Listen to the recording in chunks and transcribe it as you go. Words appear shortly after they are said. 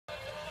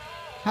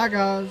Hi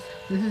guys,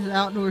 this is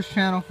Outdoors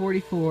Channel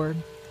 44.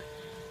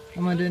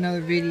 I'm going to do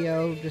another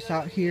video just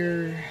out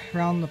here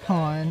around the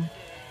pond.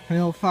 A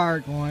little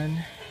fire going.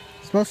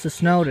 It's supposed to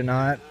snow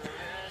tonight,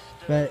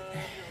 but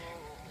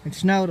it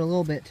snowed a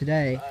little bit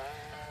today,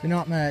 but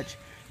not much.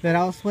 But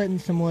I was splitting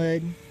some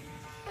wood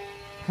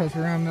because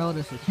we're going to build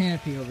us a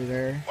canopy over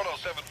there.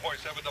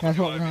 That's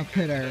what we're going to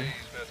put our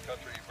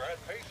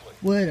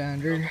wood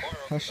under.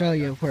 I'll show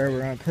you where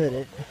we're going to put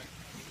it.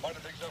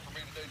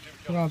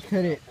 We're going to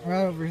put it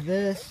right over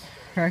this,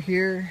 right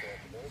here.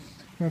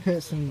 We're going to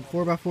put some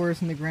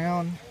 4x4s in the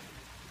ground,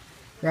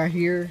 right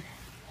here.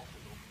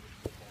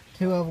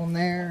 2 of them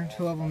there,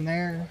 2 of them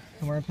there.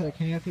 And we're going to put a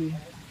canopy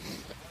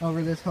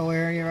over this whole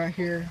area right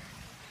here.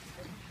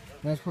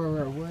 That's where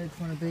our wood's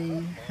going to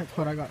be. That's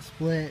what I got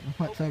split and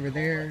what's over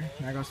there.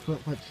 And I got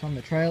split what's on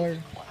the trailer.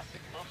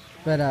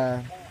 But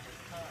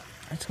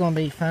it's going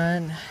to be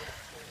fun.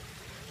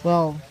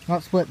 Well,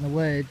 not splitting the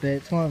wood,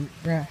 but we're going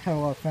to have a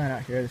lot of fun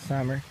out here this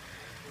summer.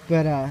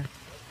 But I'm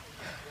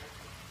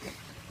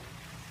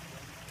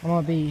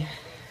gonna be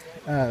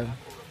there'll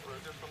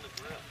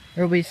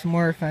be some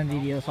more fun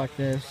videos like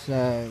this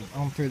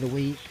on through the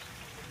week,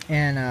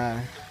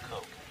 and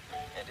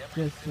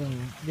just some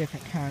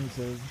different kinds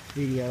of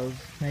videos.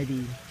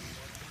 Maybe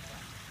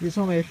it's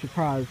gonna be a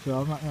surprise, so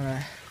I'm not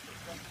gonna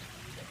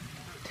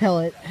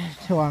tell it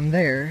till I'm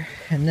there,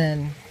 and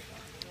then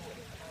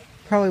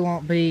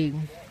probably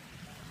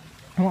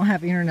I won't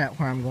have internet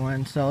where I'm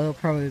going, so it'll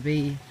probably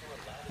be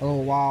a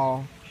little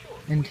while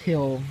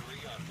until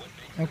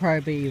it'll probably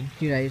be a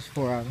few days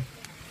before I'm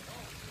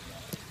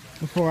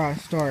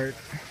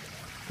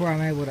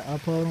able to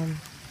upload them.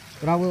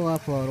 But I will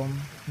upload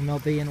them and they'll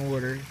be in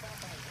order.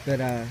 But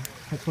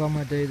that's what I'm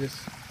gonna do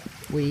this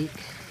week.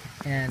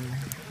 And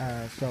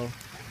so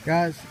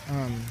guys,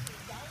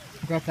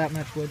 I've got that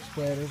much wood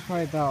split. It was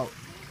probably about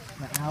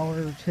an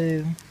hour or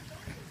two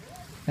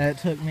that it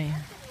took me.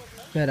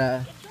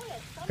 But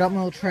got my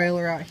little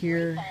trailer out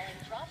here.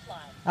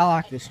 I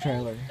like this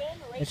trailer.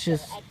 It's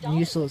just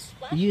useless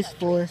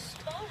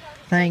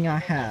thing I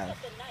have.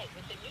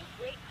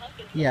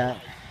 Yeah,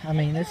 I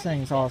mean, this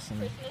thing's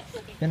awesome.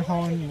 Been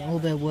hauling a little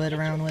bit of wood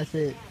around with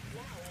it,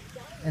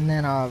 and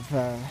then I've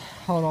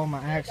hauled all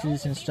my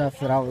axes and stuff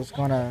that I was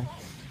gonna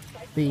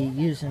be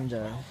using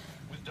to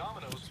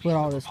split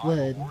all this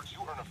wood,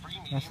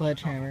 my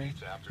sledgehammer.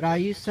 But I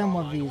used some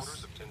of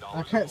these.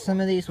 I cut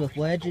some of these with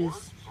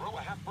wedges.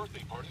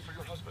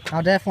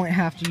 I'll definitely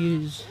have to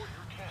use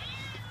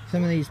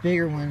some of these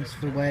bigger ones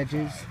for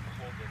wedges.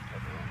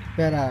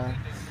 But I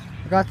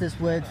got this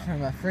wood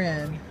from a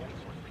friend.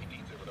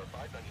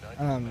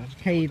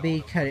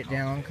 KUB cut it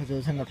down because it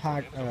was in the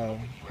power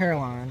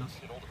lines.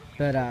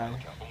 But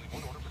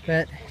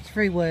it's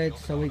free wood,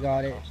 so we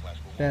got it.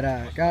 But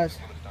guys,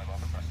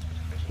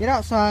 get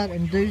outside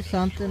and do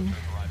something.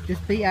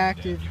 Just be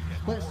active.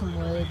 Split some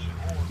wood.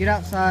 Get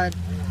outside.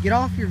 Get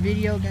off your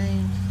video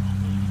games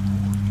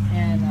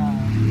and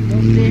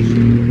go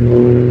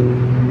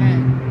fishing.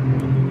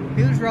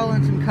 Who's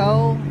rolling some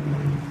coal?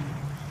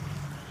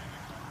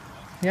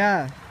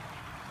 Yeah.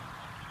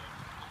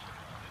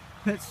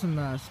 Put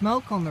some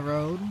smoke on the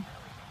road.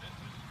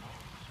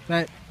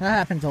 But that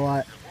happens a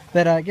lot.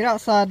 But get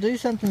outside, do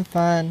something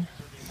fun.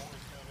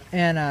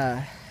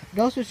 And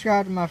go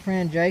subscribe to my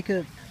friend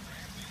Jacob.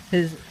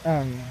 His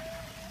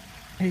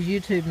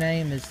YouTube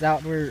name is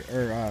Outdoor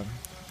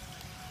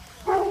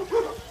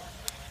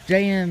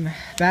JM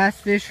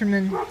Bass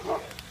Fisherman.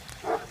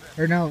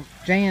 Or no,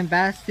 JM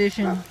Bass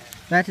Fishing.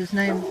 That's his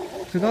name.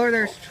 So go over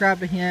there and subscribe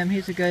to him.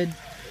 He's a good,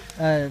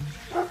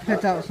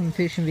 puts out some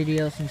fishing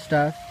videos and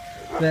stuff.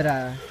 But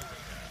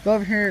go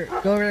over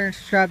there and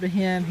subscribe to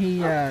him.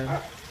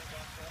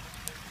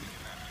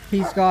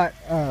 He's got,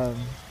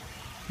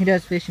 he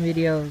does fishing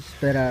videos,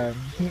 but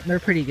they're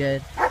pretty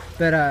good.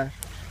 But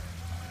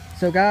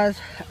so guys,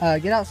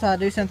 get outside,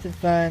 do something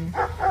fun,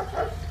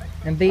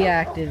 and be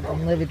active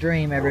and live a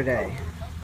dream every day.